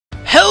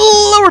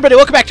everybody,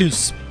 welcome back to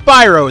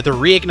Spyro the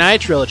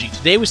Reignited Trilogy.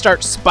 Today we start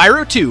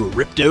Spyro 2,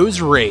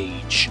 Ripto's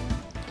Rage.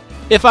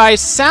 If I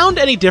sound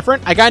any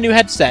different, I got a new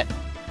headset.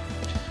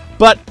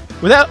 But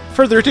without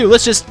further ado,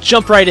 let's just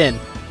jump right in.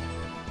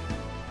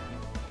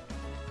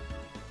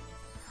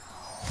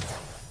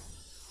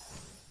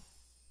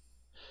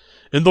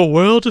 In the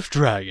world of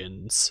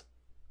dragons.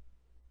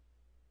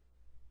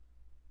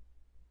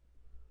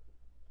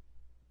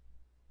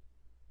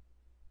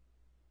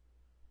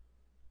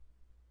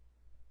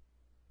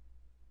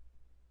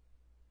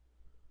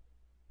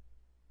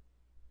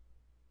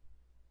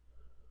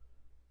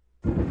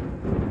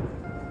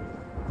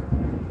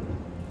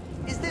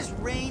 Is this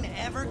rain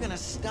ever gonna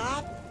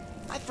stop?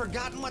 I've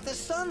forgotten what the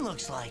sun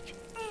looks like.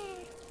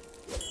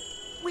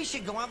 We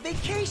should go on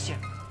vacation.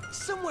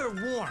 Somewhere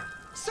warm.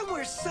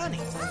 Somewhere sunny.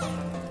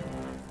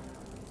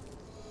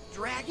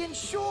 Dragon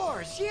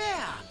Shores,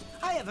 yeah!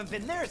 I haven't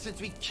been there since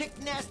we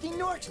kicked Nasty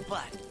Nork's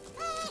butt.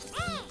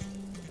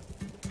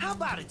 How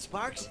about it,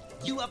 Sparks?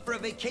 You up for a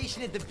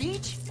vacation at the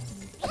beach?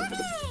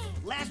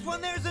 Last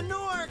one there's a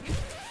Nork!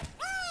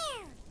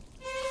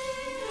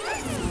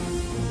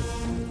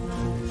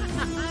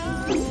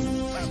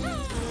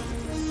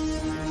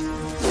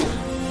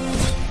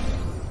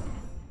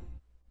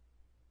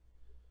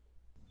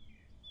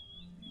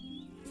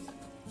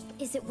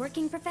 Is it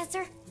working,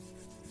 Professor?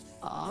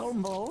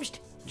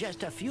 Almost.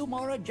 Just a few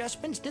more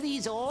adjustments to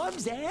these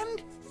orbs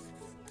and...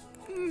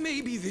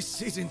 Maybe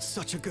this isn't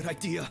such a good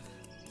idea.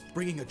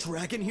 Bringing a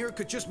dragon here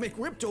could just make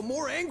Ripto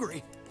more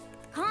angry.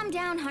 Calm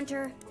down,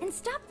 Hunter, and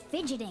stop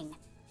fidgeting.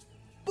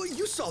 But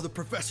you saw the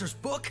professor's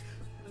book.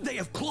 They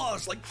have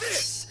claws like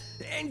this,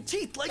 and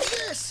teeth like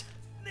this,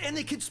 and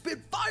they can spit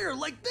fire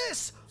like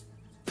this.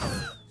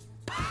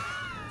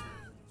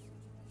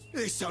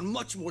 They sound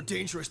much more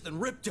dangerous than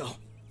Ripto.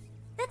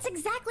 That's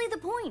exactly the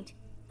point.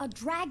 A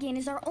dragon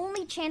is our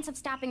only chance of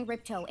stopping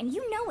Ripto, and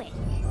you know it.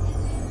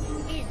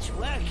 It's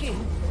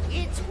working!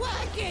 It's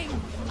working!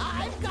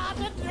 I've got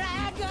a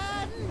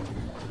dragon!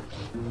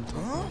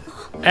 Huh?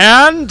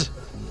 And...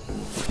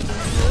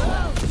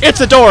 it's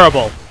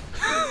adorable!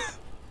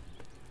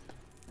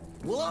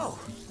 Whoa,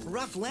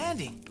 rough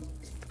landing.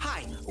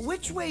 Hi,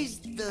 which way's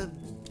the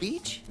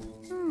beach?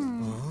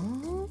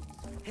 Huh?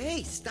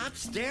 Hey, stop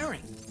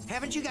staring.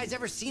 Haven't you guys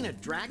ever seen a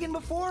dragon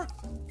before?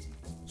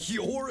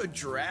 You're a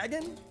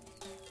dragon?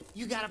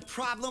 You got a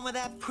problem with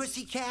that,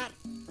 pussycat?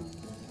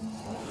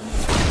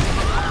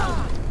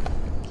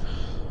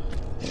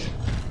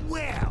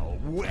 Well,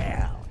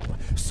 well,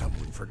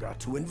 someone forgot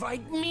to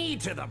invite me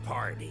to the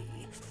party.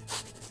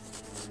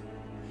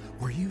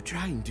 Were you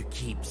trying to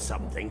keep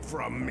something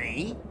from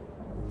me?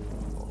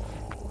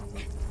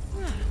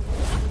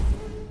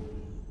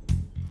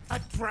 A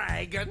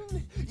dragon?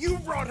 You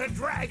brought a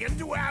dragon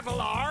to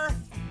Avalar?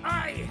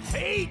 I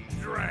hate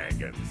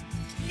dragons.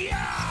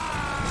 Yeah!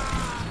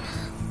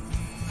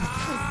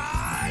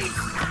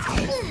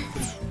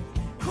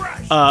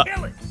 Crush!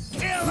 Kill it!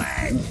 Kill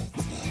it!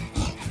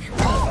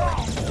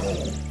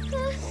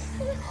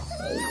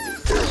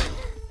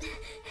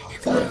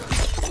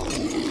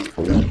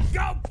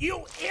 Go,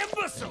 you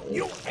imbecile!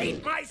 You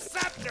ate my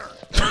scepter!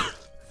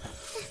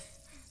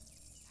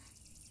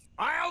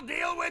 I'll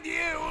deal with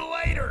you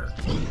later!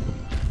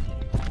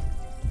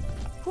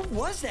 Who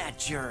was that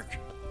jerk?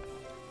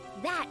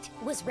 That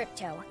was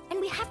Ripto,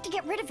 and we have to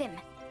get rid of him.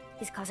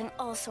 He's causing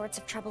all sorts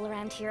of trouble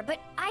around here, but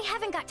I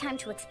haven't got time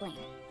to explain.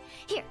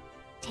 Here,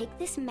 take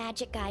this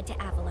magic guide to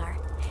Avalar.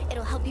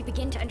 It'll help you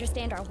begin to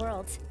understand our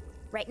worlds.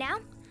 Right now,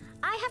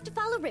 I have to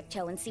follow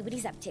Ripto and see what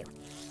he's up to.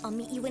 I'll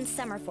meet you in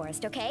Summer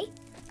Forest, okay?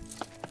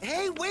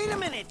 Hey, wait a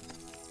minute!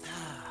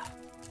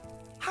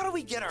 How do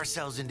we get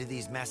ourselves into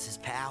these messes,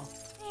 pal?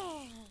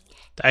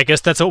 I guess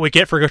that's what we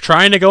get for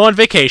trying to go on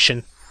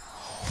vacation.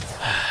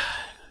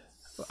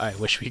 I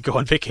wish we could go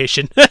on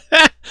vacation.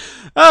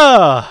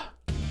 Ah.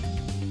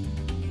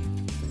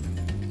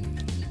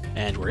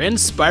 And we're in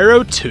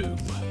Spyro 2.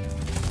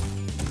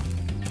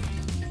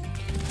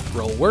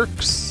 Roll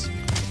works.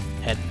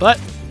 Headbutt.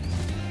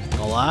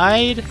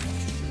 Glide.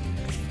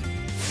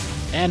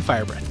 And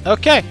fire breath.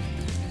 Okay.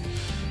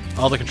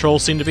 All the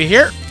controls seem to be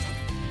here.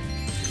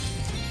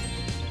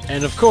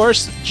 And of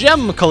course,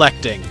 gem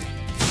collecting.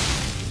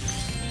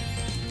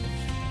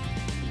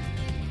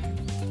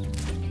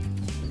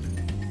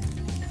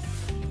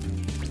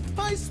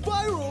 Hi,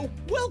 Spyro!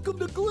 Welcome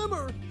to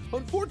Glimmer!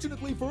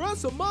 Unfortunately for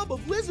us, a mob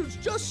of lizards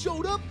just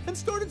showed up and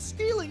started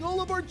stealing all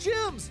of our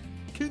gems!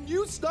 Can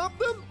you stop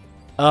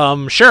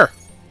them? Sure.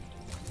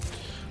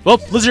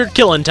 Well, lizard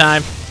killing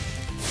time.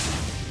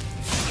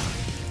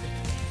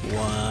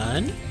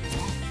 One.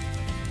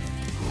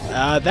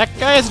 That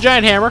guy has a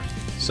giant hammer,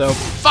 so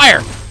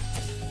fire!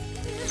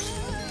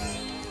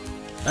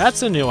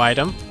 That's a new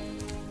item.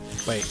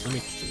 Wait, let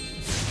me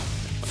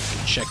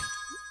check.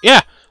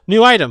 Yeah,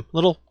 new item.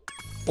 Little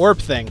orb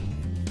thing.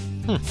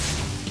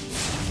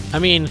 I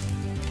mean,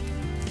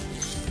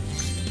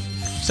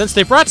 since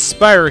they brought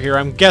Spyro here,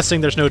 I'm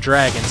guessing there's no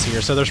dragons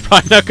here, so there's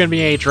probably not going to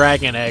be any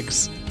dragon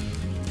eggs.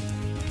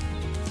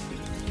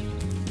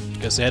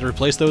 Guess they had to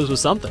replace those with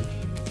something.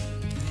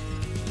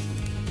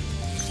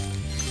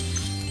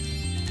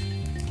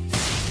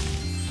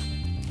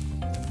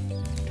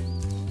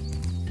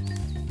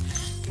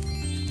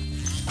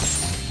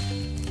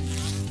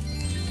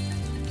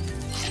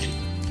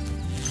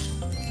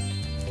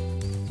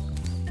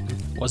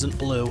 Wasn't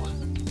blue.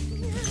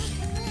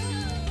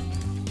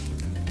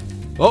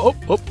 Oh, oh,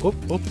 oh, oh,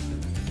 oh.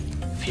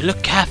 If you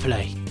look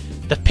carefully,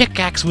 the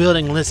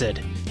pickaxe-wielding lizard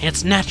in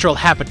its natural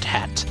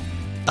habitat,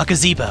 a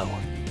gazebo.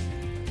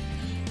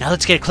 Now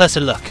let's get a closer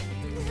look.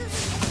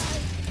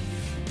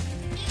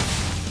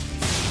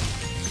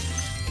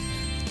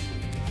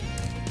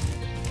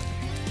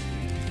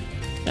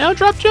 They don't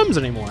drop gems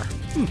anymore.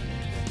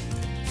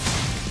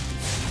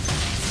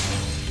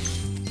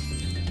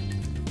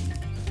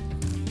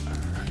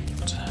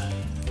 Alright.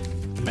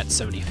 I'm at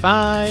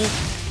 75.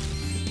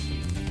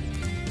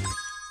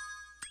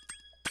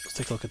 Let's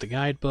take a look at the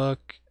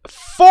guidebook.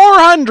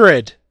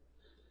 400!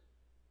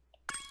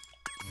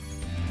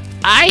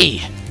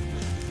 Aye!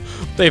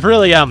 They've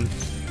really,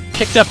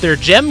 picked up their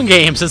gem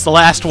game since the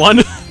last one.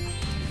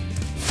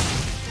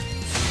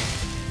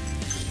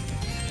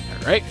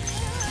 Alright.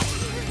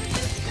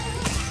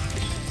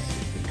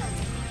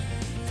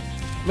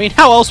 I mean,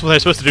 how else were they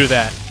supposed to do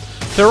that?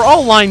 They're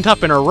all lined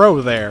up in a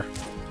row there.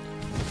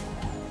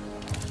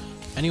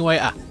 Anyway,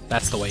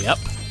 that's the way up.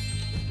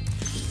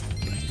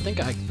 I think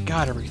I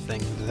got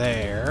everything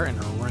there and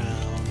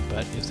around,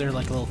 but is there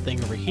like a little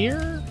thing over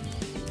here?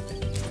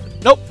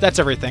 Nope, that's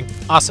everything.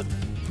 Awesome.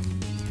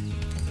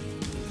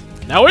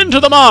 Now into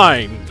the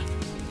mine!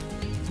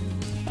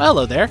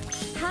 Hello there.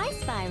 Hi,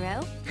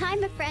 Spyro.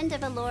 I'm a friend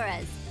of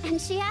Alora's, and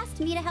she asked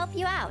me to help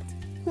you out.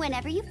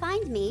 Whenever you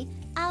find me,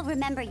 I'll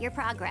remember your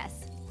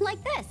progress.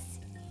 Like this.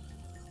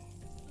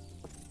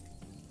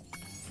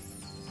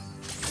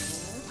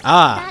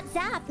 Ah. That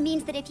zap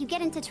means that if you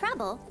get into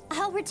trouble,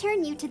 I'll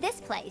return you to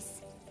this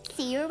place.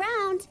 See you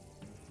around.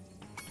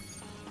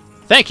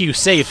 Thank you,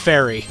 Save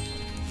Fairy.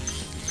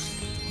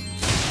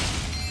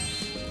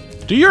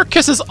 Do your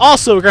kisses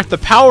also grant the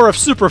power of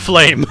Super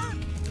Flame?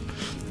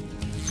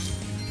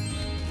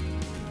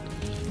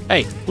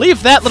 Hey,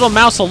 leave that little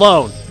mouse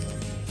alone.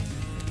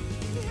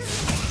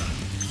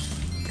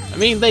 I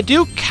mean, they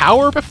do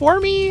cower before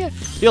me.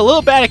 Feel a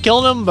little bad at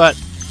killing them, but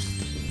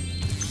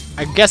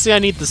I'm guessing I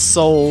need the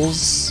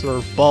souls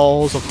or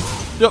balls.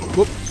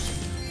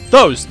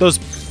 Those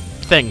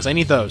things. I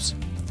need those.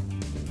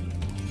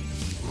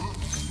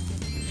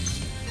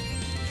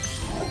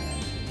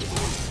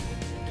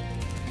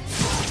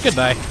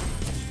 Goodbye.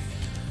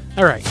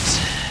 Alright.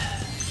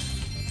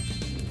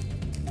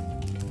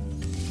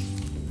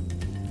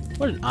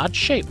 What an odd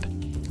shape.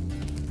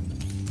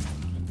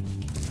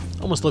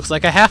 Almost looks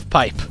like a half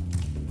pipe.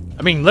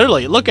 I mean,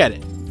 literally, look at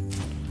it.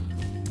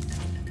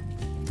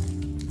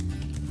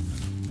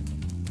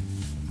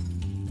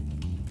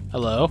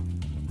 Hello?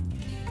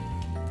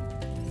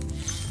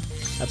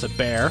 That's a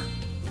bear.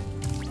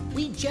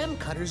 We gem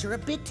cutters are a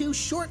bit too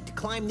short to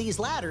climb these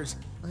ladders,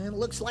 and it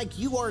looks like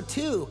you are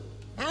too.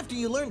 After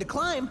you learn to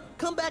climb,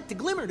 come back to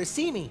Glimmer to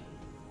see me.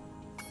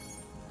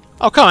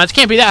 Oh, come on, it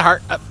can't be that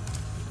hard.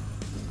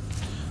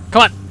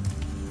 Come on.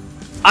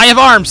 I have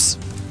arms.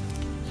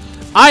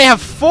 I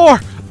have four.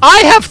 I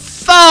have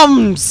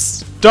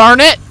thumbs! Darn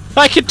it!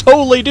 I can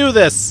totally do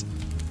this.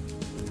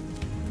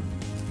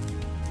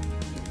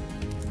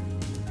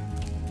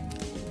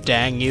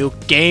 Dang you,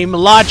 game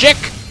logic!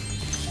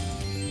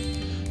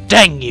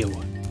 Dang you!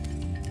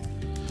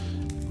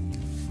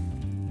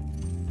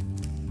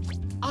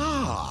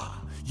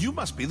 You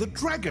must be the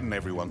dragon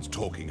everyone's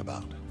talking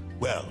about.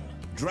 Well,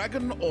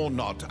 dragon or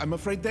not, I'm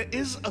afraid there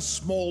is a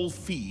small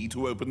fee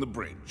to open the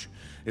bridge.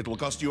 It will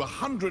cost you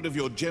 100 of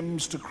your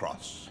gems to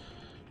cross.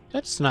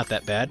 That's not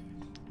that bad.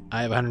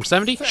 I have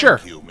 170? Sure.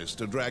 Thank you,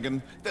 Mr.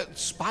 Dragon.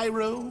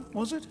 Spyro,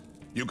 was it?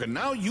 You can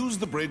now use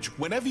the bridge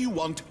whenever you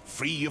want,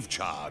 free of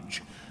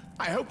charge.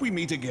 I hope we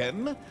meet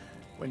again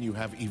when you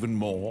have even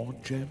more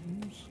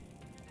gems.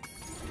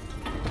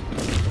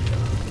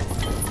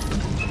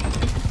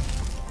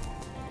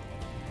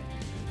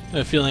 I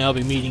have a feeling I'll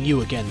be meeting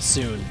you again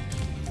soon.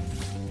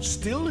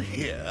 Still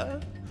here?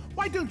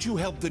 Why don't you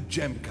help the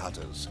gem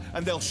cutters,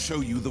 and they'll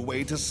show you the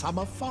way to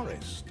Summer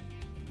Forest?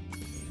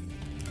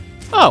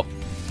 Oh!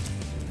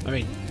 I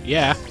mean,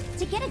 yeah.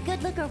 To get a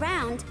good look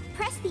around,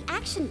 press the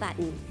action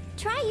button.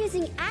 Try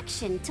using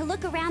action to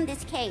look around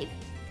this cave.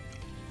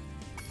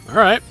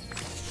 Alright.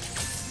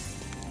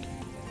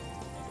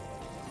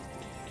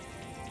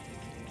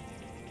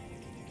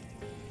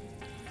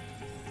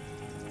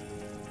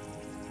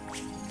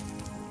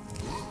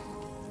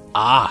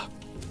 Ah.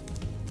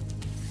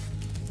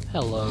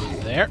 Hello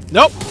there.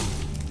 Nope.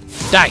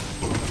 Die.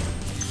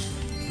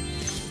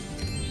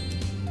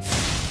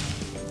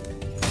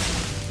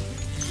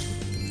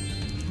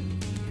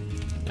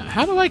 Now,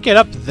 how do I get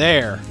up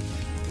there?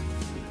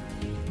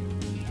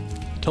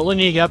 Totally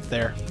need to get up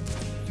there.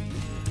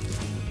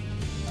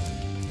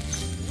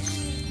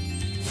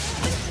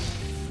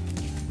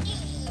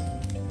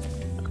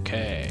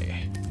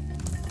 Okay.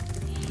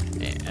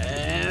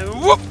 And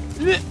whoop.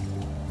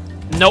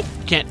 Nope,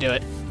 can't do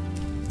it.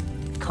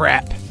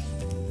 Crap.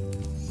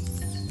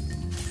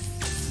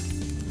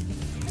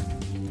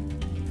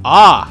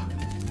 Ah!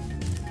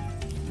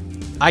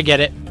 I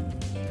get it.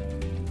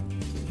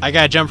 I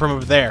gotta jump from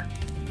over there.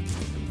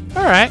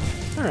 Alright,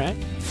 alright.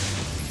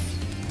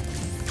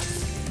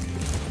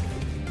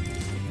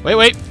 Wait,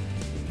 wait.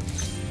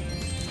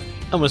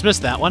 Almost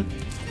missed that one.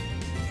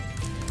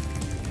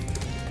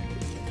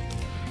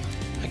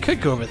 I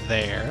could go over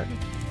there.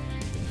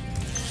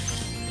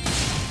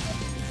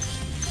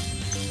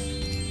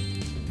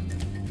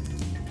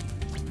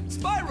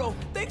 Spyro,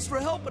 thanks for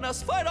helping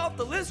us fight off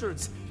the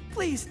lizards.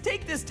 Please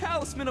take this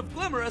talisman of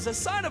glimmer as a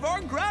sign of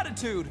our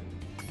gratitude.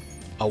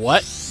 A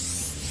what?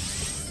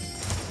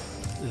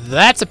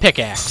 That's a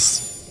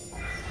pickaxe.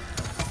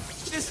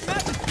 This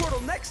magic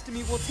portal next to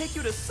me will take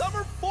you to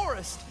Summer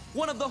Forest,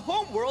 one of the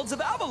home worlds of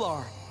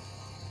Avalar.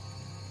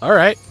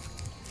 Alright.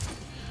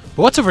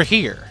 But what's over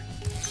here?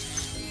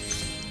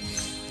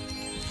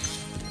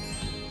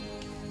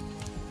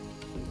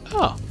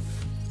 Oh.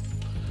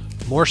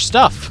 More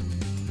stuff.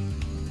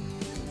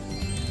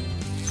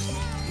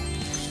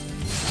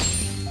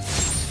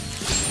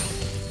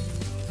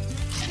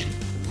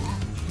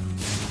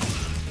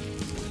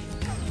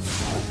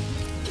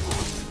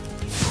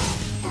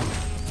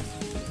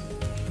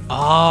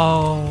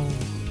 Oh.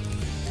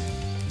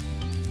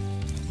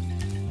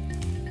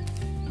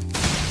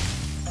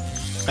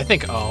 I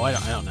think. Oh, I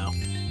don't know.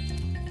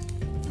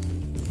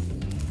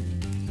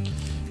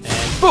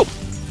 And boom!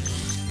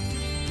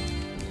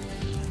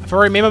 I've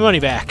already made my money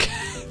back.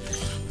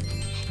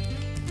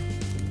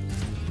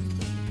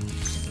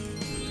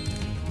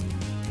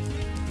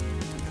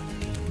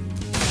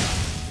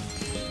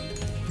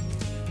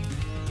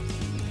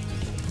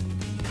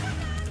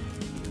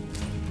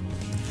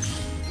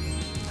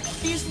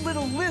 These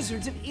little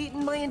lizards have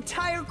eaten my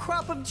entire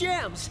crop of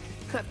gems.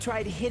 I've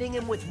tried hitting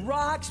them with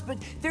rocks, but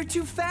they're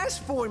too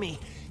fast for me.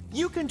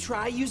 You can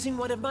try using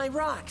one of my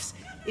rocks.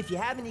 If you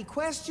have any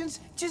questions,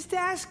 just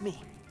ask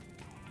me.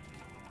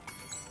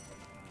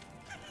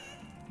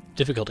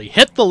 Difficulty.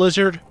 Hit the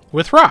lizard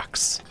with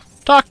rocks.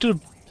 Talk to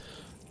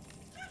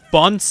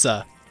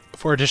Bonsa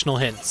for additional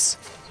hints.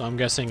 So I'm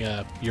guessing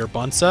you're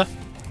Bonsa.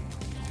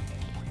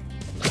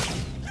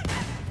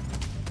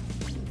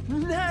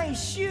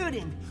 Nice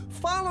shooting.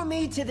 Follow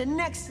me to the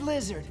next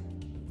lizard.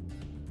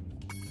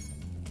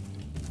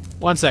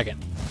 1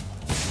 second.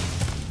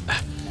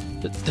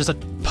 There's a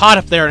pot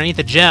up there underneath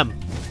the gem.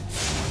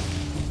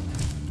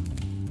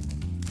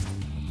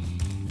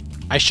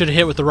 I should have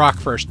hit with the rock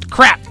first.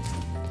 Crap!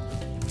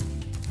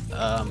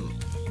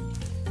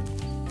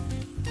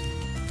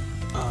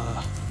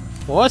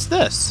 What's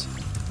this?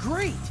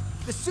 Great!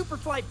 The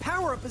Superfly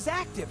power-up is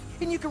active,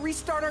 and you can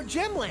restart our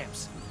gem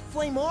lamps.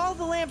 Flame all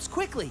the lamps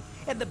quickly,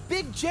 and the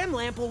big gem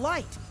lamp will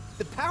light.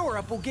 The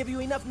power-up will give you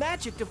enough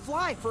magic to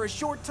fly for a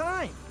short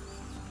time.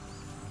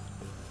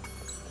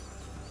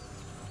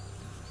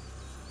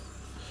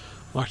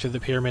 Walk through the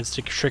pyramids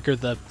to trigger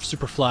the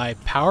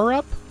Superfly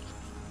power-up.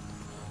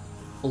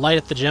 Light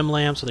up the gem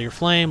lamps with your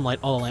flame. Light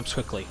all the lamps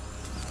quickly.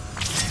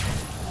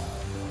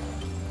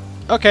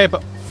 Okay,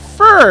 but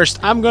first,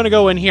 I'm going to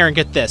go in here and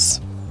get this.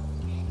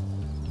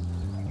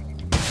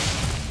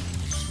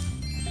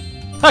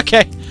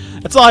 Okay,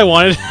 that's all I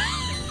wanted.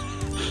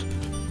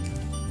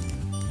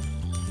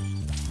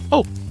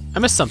 Oh, I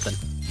missed something.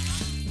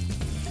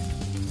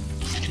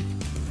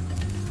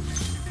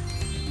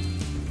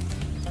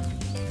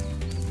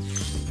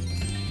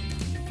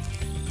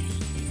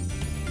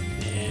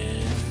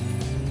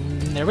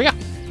 And there we go.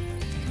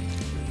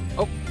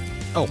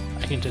 Oh,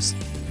 I can just...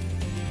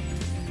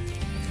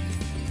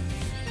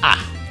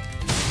 Ah.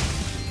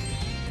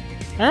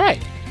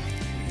 Alright.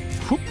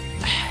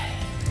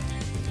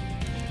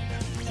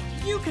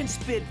 You can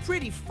spit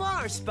pretty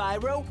far,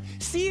 Spyro.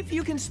 See if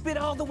you can spit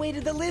all the way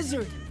to the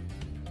lizard.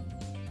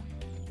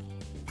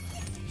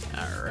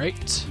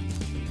 Alright.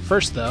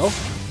 First, though...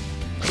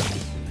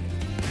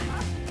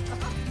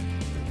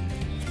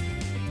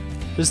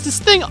 Does this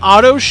thing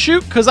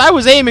auto-shoot? Because I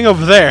was aiming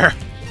over there.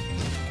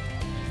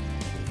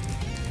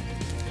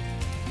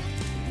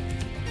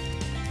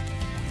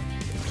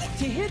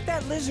 To hit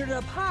that lizard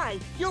up high,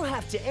 you'll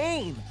have to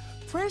aim.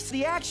 Press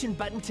the action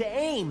button to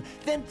aim,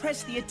 then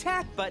press the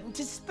attack button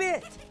to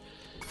spit.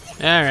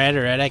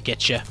 Alright, I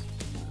get you.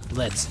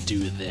 Let's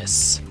do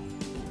this.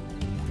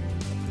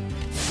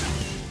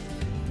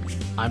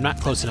 I'm not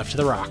close enough to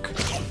the rock.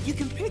 You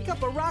can pick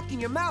up a rock in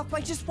your mouth by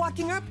just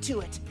walking up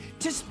to it.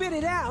 To spit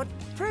it out,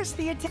 press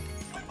the attack.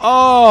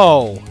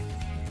 Oh!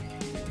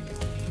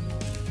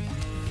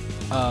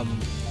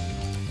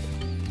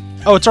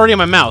 Oh, it's already in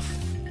my mouth.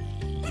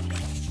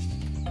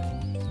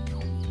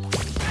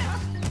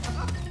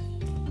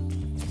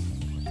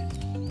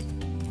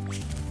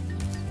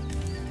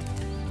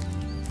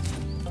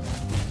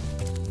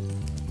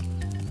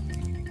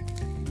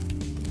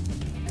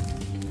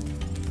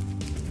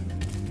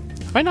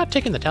 Have I not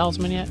taken the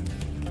talisman yet?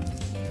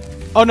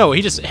 Oh no,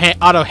 he just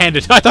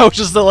auto-handed. I thought it was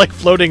just like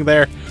floating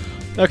there.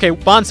 Okay,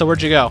 Bonsa,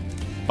 where'd you go?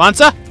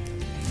 Bonsa?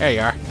 There you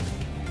are.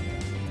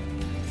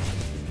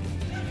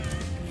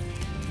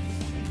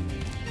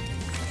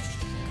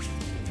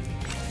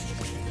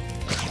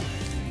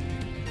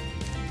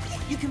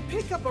 You can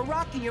pick up a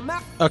rock in your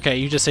mouth. Okay,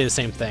 you just say the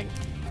same thing.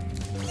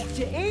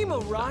 To aim a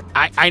rock.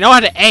 I know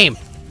how to aim.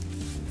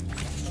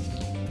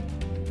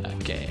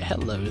 Okay,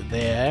 hello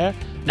there.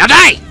 Now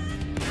die!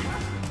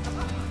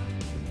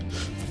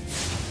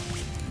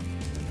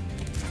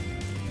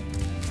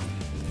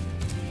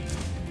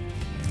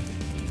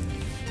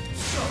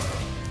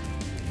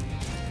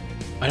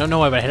 don't know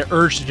why, but I had an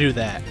urge to do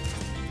that.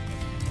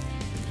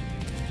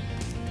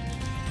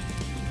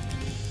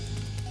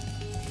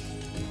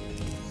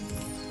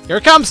 Here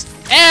it comes!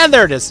 And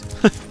there it is!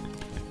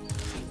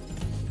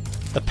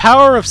 The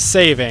power of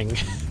saving.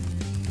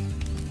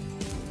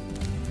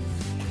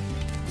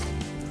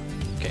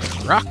 Okay,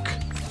 rock.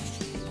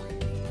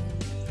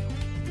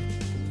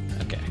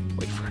 Okay,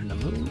 wait for him to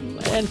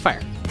move, and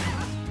fire.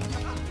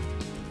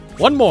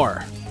 One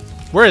more!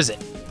 Where is it?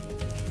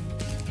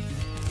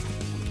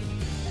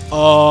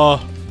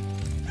 Ah!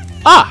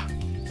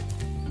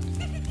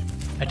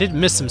 I did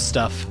miss some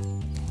stuff.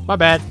 My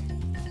bad.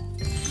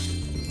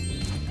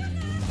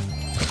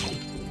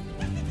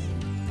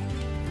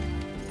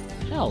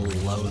 Hello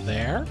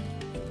there.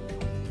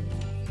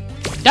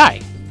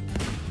 Die!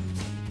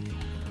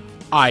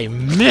 I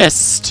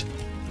missed!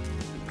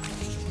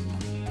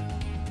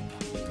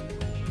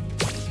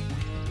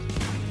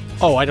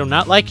 Oh, I do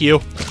not like you.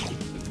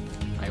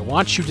 I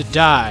want you to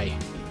die.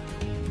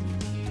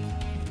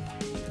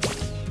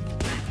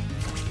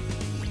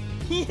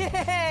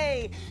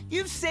 Yay!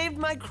 You've saved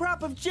my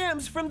crop of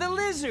gems from the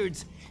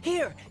lizards.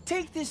 Here,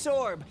 take this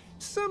orb.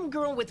 Some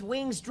girl with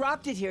wings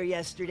dropped it here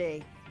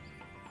yesterday.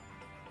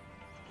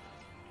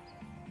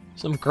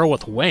 Some girl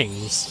with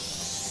wings?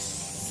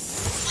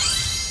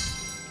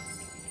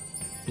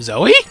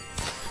 Zoe?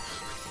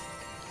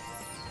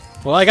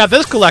 Well, I got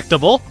this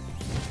collectible.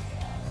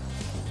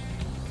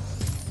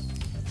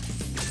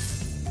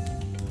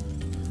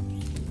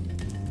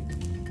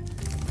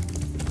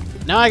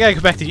 Now I gotta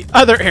go back to the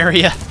other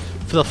area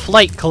for the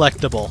flight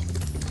collectible.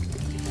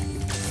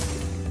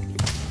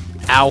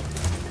 Ow.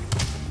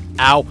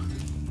 Ow.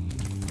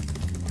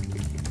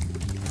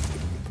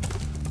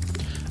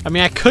 I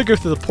mean, I could go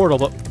through the portal,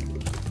 but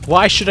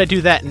why should I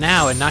do that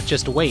now and not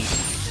just wait?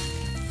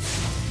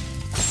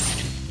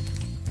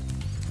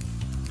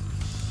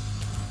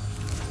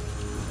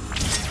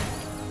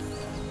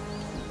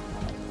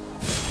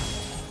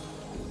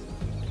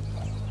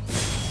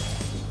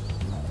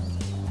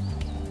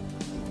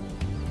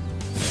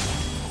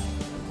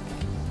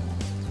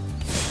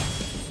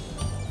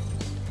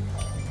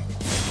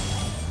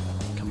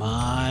 Come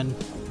on.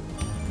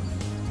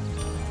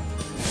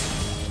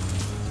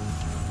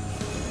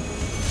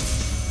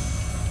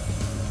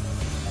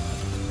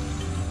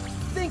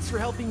 Thanks for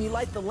helping me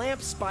light the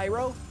lamp,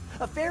 Spyro.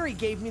 A fairy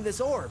gave me this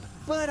orb,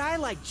 but I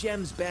like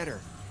gems better.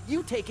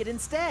 You take it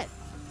instead.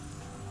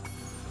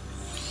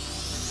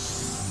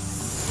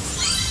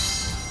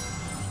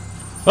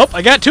 Oh,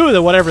 I got two of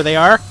them, whatever they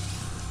are.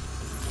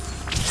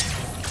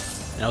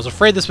 And I was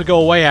afraid this would go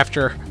away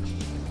after.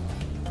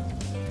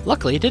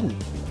 Luckily, it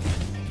didn't.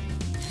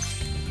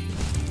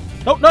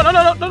 Oh, no, no,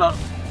 no, no, no, no.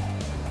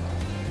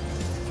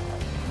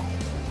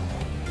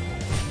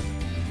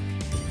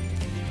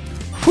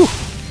 Whew.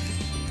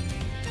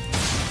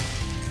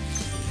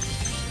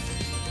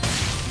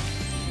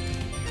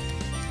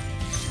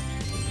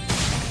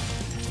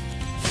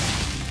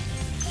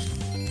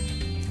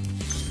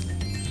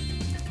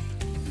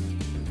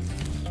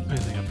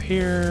 Anything up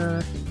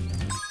here?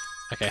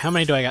 Okay, how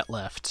many do I got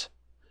left?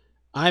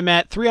 I'm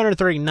at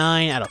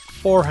 339 out of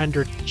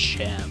 400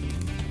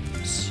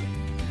 gems.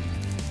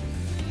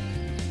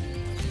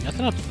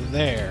 Nothing up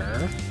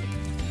there.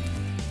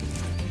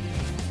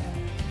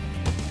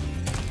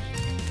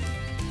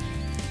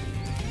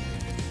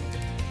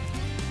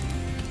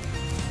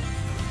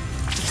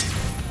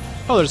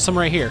 Oh, there's some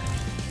right here.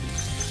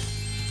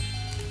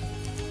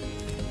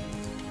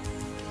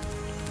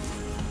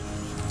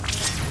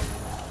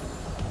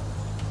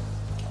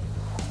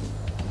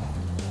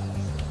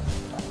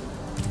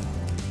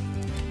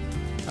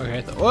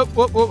 Okay, whoop,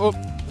 whoop, whoop, whoop.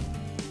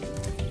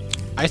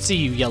 I see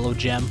you, yellow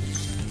gem.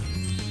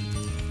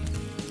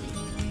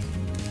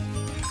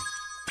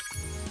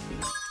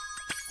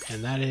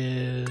 And that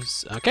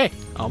is... okay,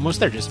 almost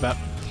there, just about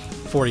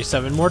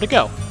 47 more to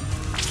go.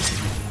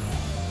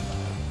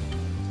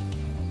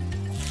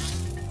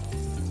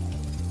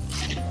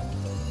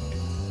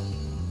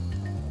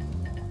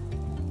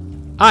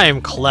 I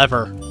am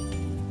clever.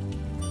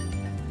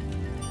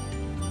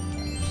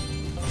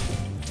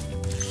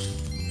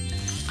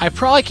 I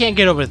probably can't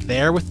get over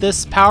there with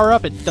this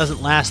power-up. It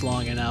doesn't last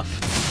long enough.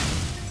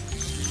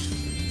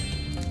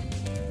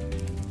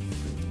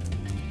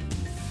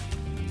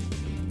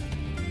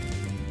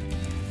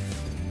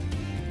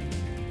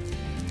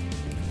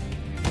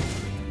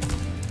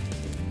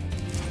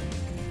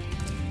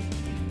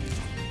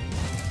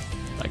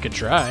 I could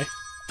try.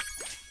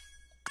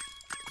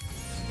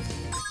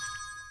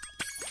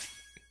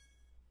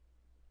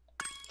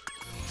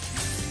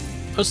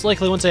 Most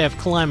likely once I have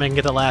climb I can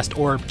get the last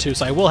orb too,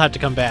 so I will have to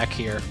come back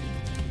here.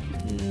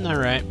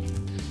 Alright.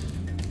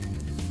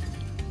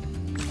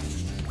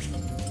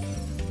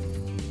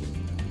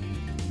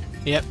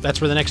 Yep, that's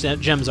where the next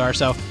gems are,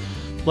 so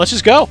let's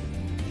just go!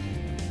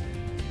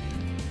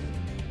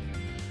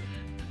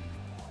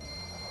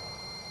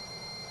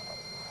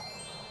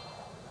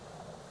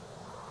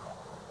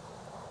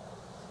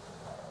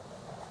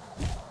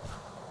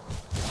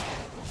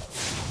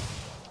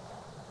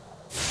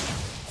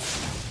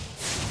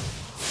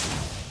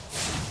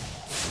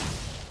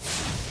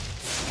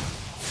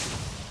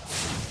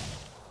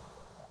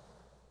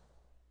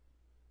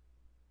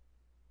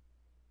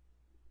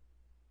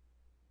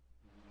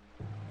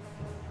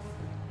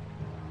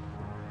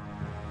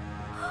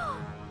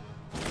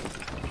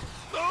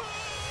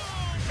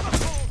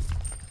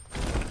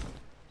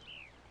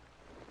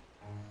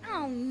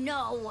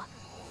 no!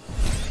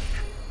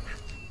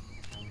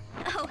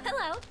 Oh,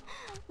 hello.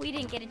 We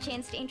didn't get a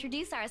chance to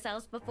introduce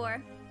ourselves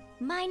before.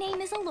 My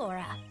name is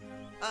Alora.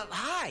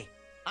 Hi.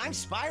 I'm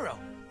Spyro.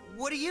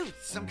 What are you,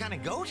 some kind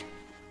of goat?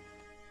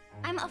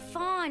 I'm a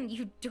fawn,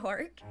 you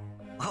dork.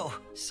 Oh,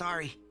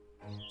 sorry.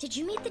 Did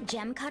you meet the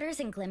gem cutters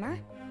in Glimmer?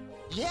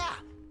 Yeah,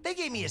 they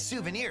gave me a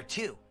souvenir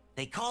too.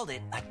 They called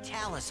it a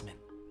talisman.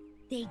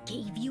 They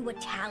gave you a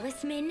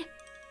talisman?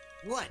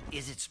 What,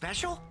 is it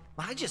special?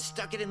 I just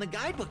stuck it in the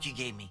guidebook you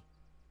gave me.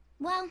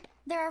 Well,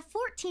 there are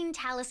 14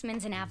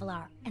 talismans in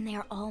Avalar, and they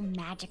are all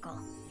magical.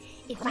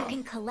 If you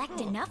can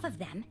collect enough of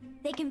them,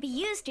 they can be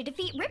used to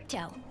defeat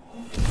Ripto.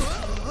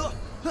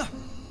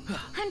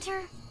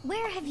 Hunter,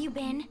 where have you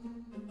been?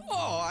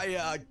 Oh,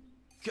 I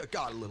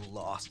got a little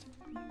lost.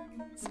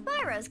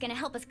 Spyro's gonna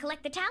help us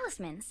collect the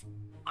talismans.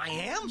 I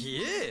am? He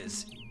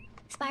is?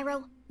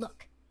 Spyro,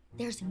 look.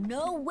 There's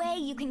no way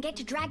you can get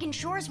to Dragon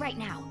Shores right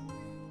now.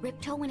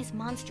 Ripto and his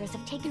monsters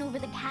have taken over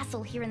the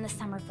castle here in the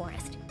Summer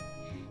Forest.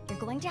 You're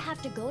going to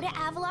have to go to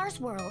Avalar's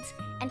worlds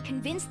and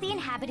convince the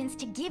inhabitants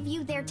to give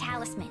you their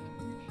talisman.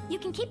 You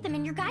can keep them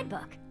in your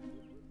guidebook.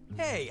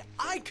 Hey,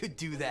 I could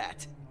do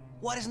that.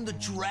 Why doesn't the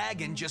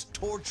dragon just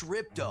torch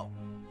Ripto?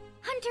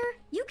 Hunter,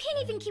 you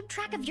can't even keep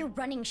track of your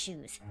running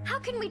shoes. How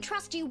can we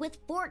trust you with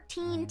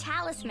 14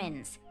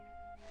 talismans?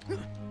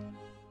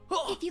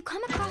 If you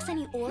come across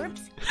any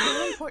orbs,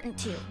 they're important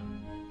too.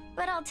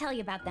 But I'll tell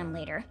you about them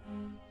later.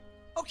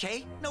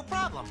 Okay, no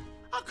problem.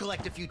 I'll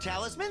collect a few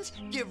talismans,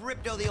 give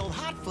Ripto the old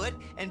hot foot,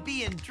 and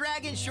be in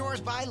Dragon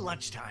Shores by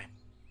lunchtime.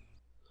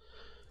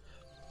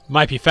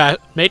 Might be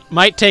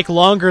might take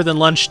longer than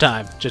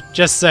lunchtime.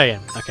 Just saying.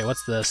 Okay,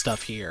 what's the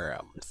stuff here?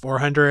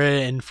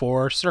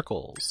 404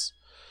 circles.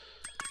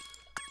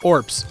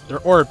 Orbs. They're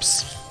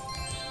orbs.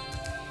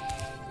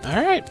 All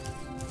right.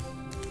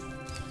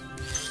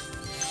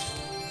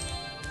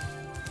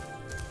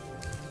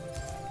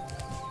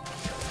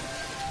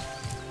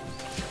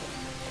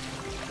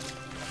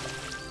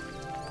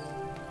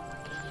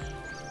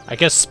 I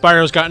guess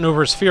Spyro's gotten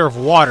over his fear of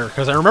water,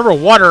 because I remember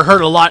water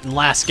hurt a lot in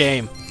last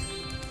game.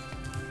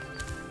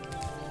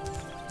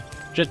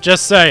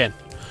 Just saying.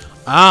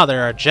 Ah,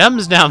 there are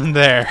gems down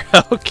there.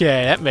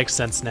 Okay, that makes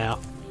sense now.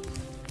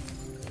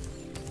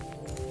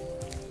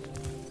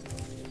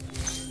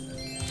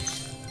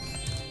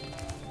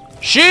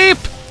 Sheep!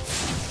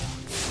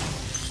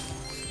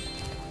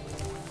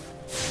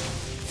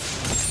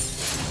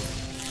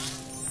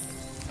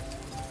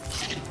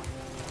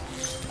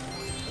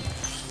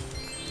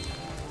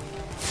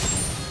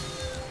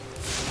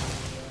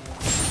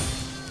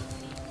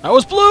 That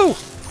was blue!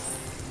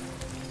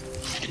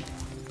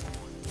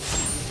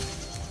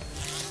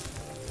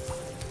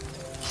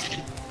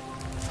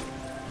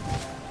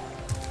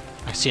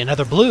 I see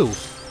another blue.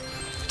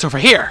 It's over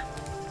here.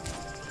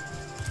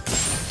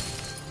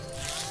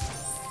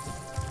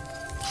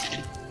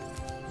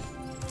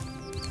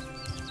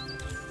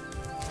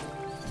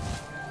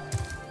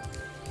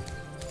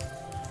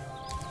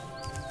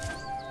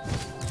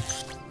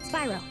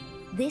 Spyro,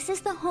 this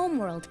is the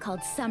homeworld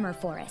called Summer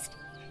Forest.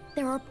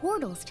 There are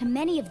portals to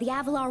many of the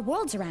Avalar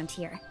worlds around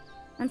here.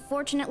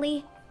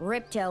 Unfortunately,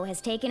 Ripto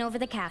has taken over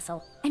the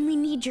castle, and we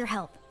need your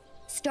help.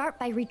 Start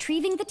by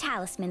retrieving the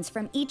talismans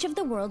from each of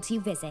the worlds you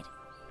visit.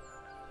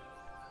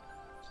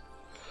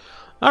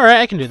 Alright,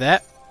 I can do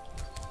that.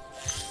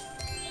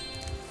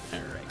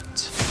 Alright.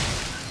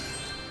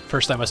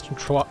 First I must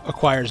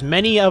acquire as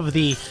many of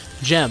the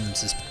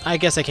gems. I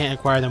guess I can't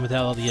acquire them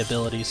without all the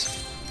abilities.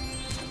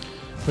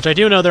 Which I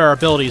do know there are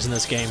abilities in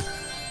this game.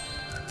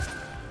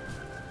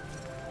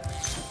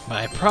 But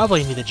I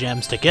probably need the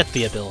gems to get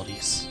the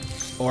abilities.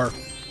 Or...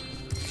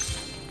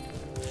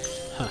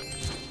 Huh.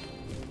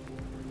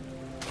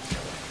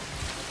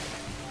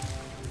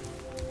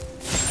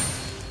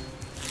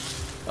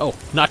 Oh,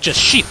 not just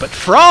sheep, but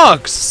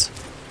frogs!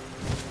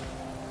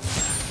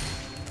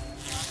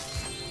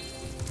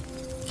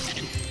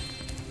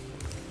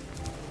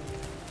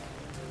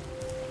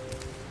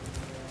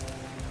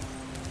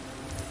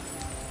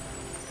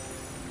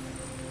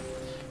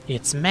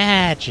 It's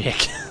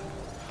magic!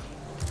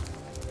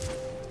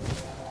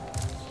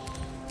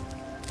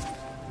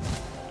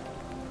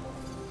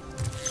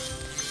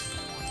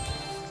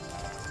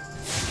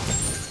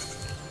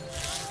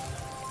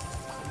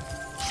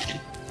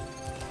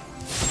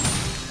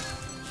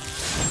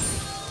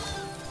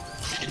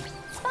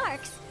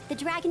 The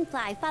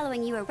dragonfly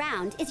following you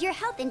around is your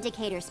health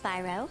indicator,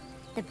 Spyro.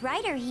 The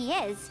brighter he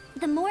is,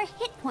 the more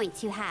hit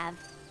points you have.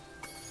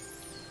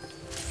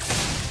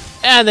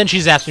 And then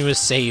she's asking me to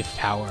save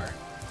power.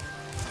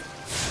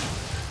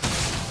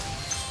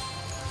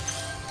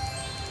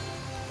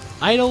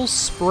 Idle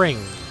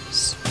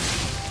Springs.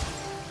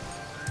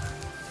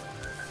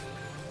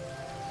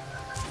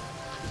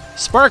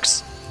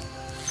 Sparks!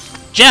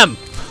 Gem!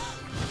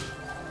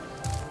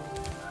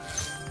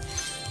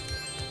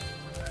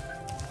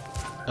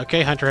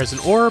 Okay, Hunter has an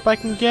orb I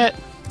can get.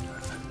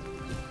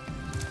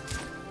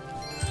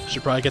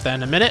 Should probably get that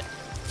in a minute.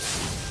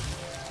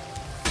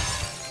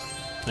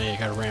 Oh yeah,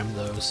 gotta ram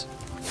those.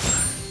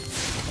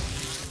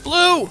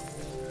 Blue!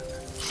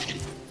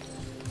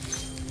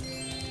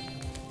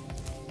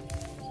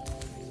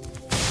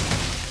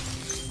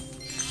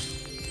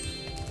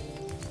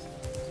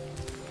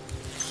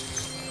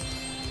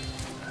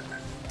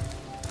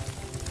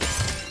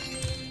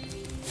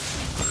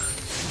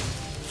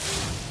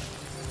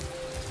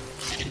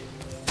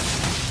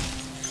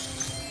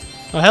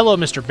 Oh, hello,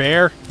 Mr.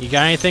 Bear. You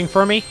got anything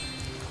for me?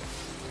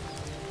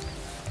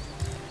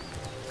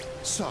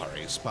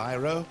 Sorry,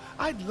 Spyro.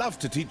 I'd love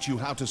to teach you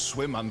how to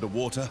swim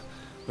underwater,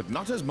 but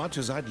not as much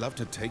as I'd love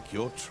to take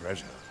your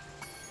treasure.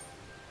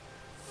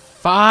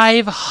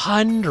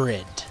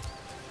 500.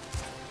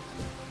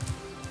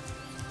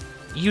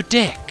 You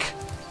dick.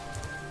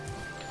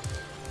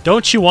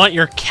 Don't you want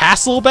your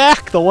castle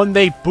back? The one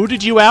they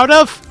booted you out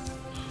of?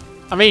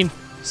 I mean,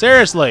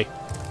 seriously.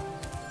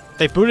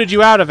 They booted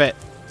you out of it.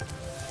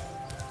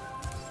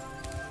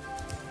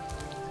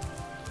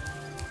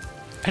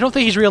 I don't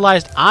think he's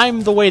realized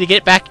I'm the way to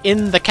get back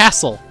in the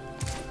castle.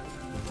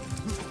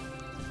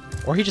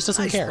 Or he just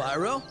doesn't care.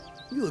 Spyro,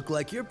 you look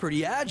like you're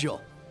pretty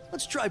agile.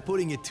 Let's try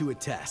putting it to a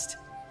test.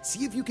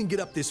 See if you can get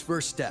up this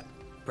first step.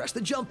 Press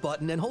the jump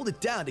button and hold it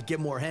down to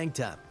get more hang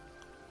time.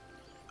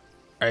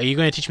 Are you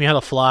going to teach me how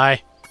to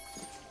fly?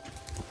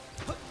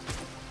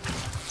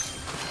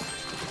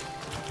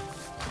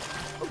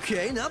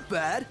 Okay, not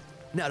bad.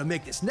 Now to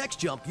make this next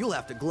jump, you'll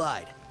have to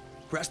glide.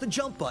 Press the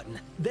jump button,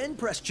 then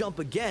press jump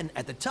again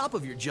at the top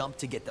of your jump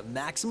to get the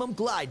maximum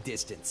glide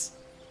distance.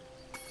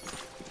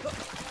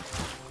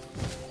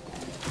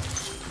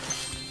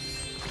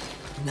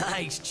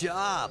 Nice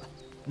job!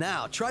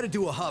 Now try to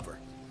do a hover.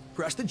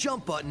 Press the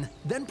jump button,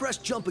 then press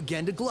jump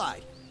again to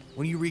glide.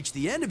 When you reach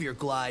the end of your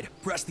glide,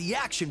 press the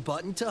action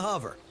button to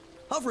hover.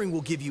 Hovering will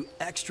give you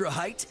extra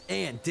height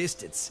and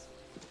distance.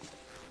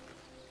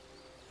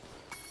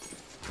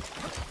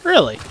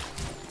 Really?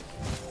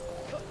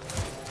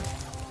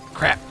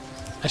 Crap.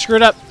 I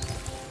screwed up.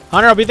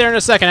 Hunter, I'll be there in a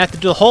second. I have to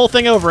do the whole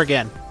thing over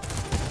again.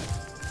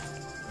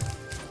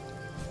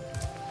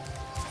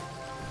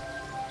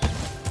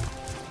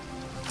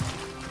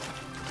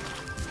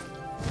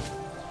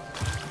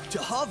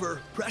 To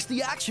hover, press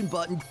the action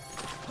button.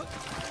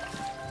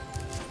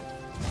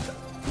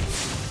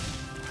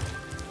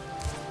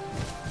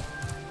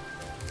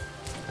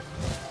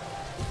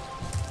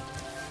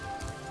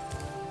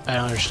 I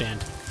don't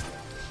understand.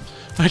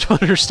 I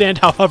don't understand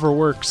how hover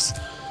works.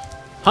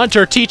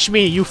 Hunter, teach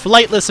me, you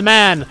flightless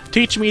man!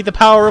 Teach me the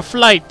power of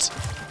flight!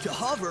 To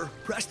hover,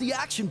 press the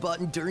action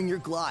button during your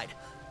glide.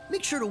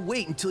 Make sure to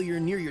wait until you're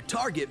near your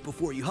target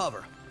before you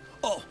hover.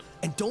 Oh,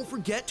 and don't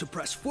forget to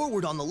press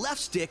forward on the left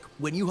stick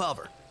when you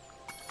hover.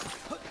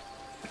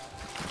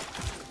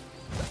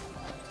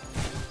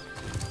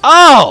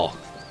 Oh!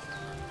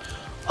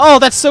 Oh,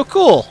 that's so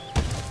cool!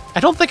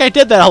 I don't think I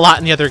did that a lot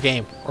in the other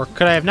game. Or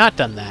could I have not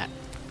done that?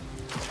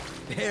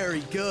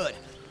 Very good.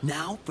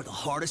 Now for the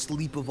hardest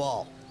leap of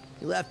all.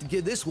 You'll have to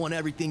give this one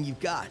everything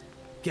you've got.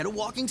 Get a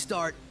walking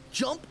start,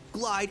 jump,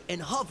 glide,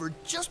 and hover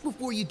just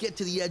before you get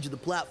to the edge of the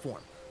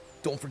platform.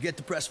 Don't forget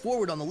to press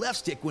forward on the left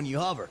stick when you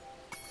hover.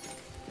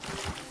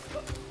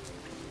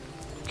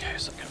 Okay,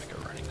 so I'm gonna make a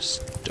running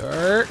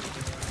start.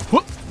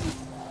 Whoop.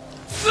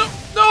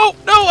 No,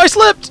 no, I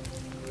slipped!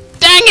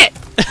 Dang it!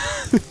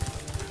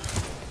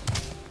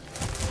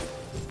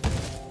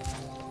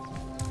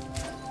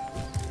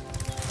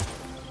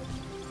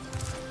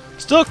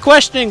 Still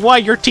questioning why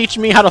you're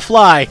teaching me how to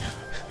fly.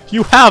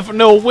 You have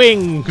no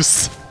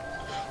wings.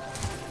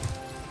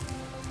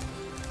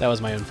 That was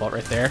my own fault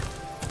right there.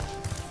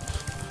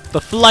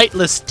 The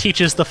flightless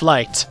teaches the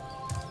flight.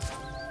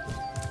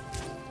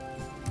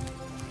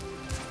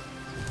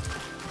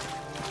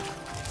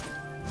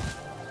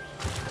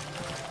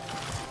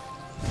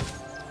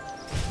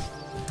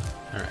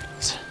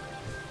 Alright.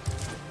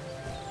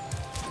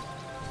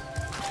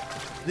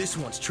 This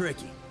one's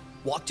tricky.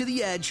 Walk to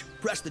the edge,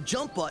 press the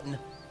jump button,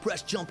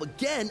 press jump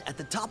again at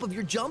the top of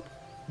your jump,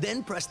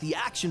 then press the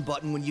action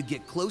button when you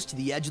get close to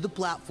the edge of the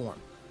platform.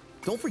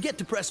 Don't forget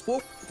to press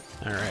forward.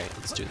 Alright,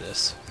 let's do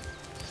this.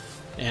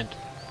 And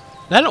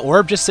is that an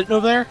orb just sitting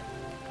over there?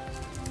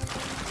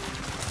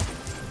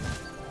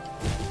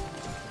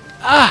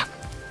 Ah!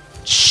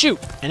 Shoot!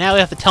 And now they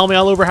have to tell me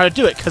all over how to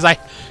do it,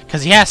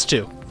 because he has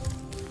to.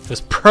 It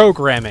was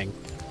programming.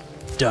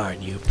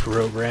 Darn you,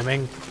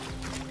 programming.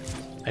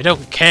 I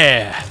don't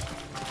care.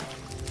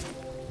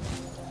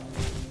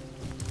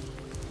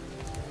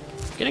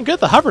 Getting good at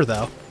the hover,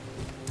 though.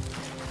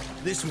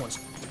 This one's...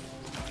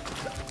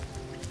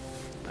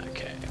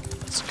 Okay,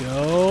 let's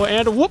go,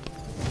 and whoop!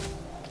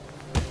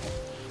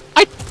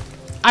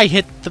 I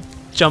hit the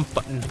jump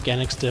button again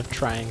instead of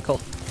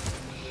triangle.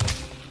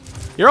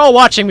 You're all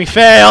watching me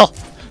fail!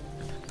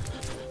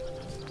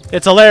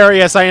 It's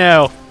hilarious, I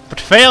know. But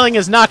failing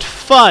is not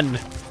fun.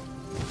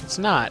 It's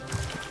not.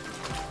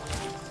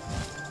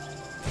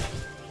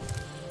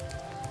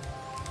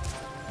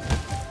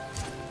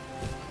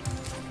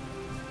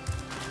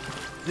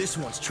 This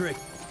one's tricky.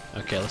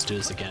 Okay, let's do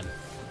this again.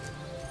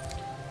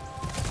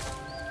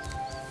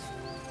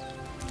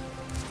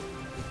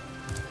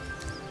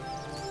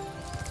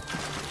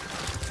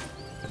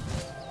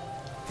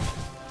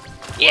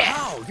 Yeah.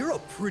 Wow, you're a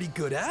pretty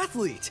good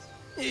athlete.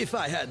 If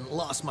I hadn't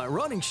lost my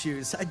running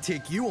shoes, I'd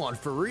take you on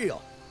for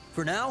real.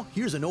 For now,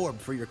 here's an orb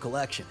for your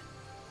collection.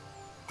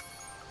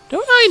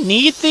 Don't I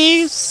need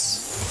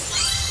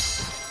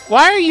these?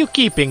 Why are you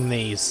keeping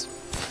these?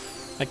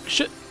 Like,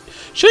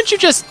 shouldn't you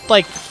just,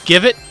 like,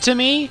 give it to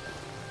me?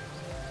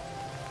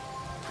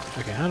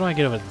 Okay, how do I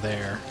get over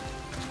there?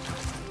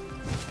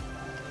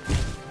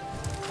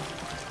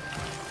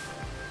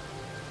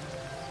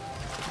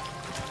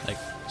 Like,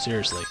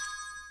 seriously.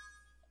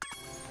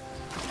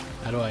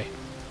 How do I...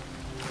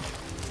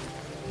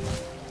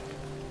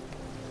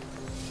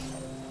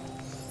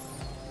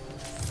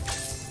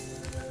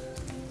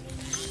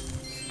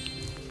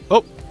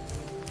 Oh!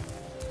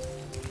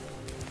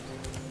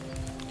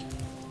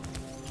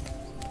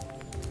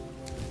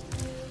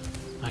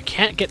 I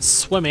can't get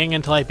swimming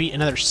until I beat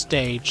another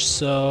stage,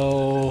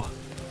 so...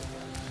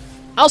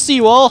 I'll see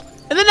you all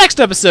in the next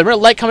episode. Remember to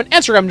like, comment,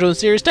 and subscribe to the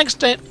series.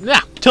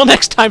 Till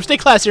next time, stay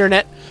classy,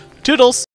 Internet. Toodles!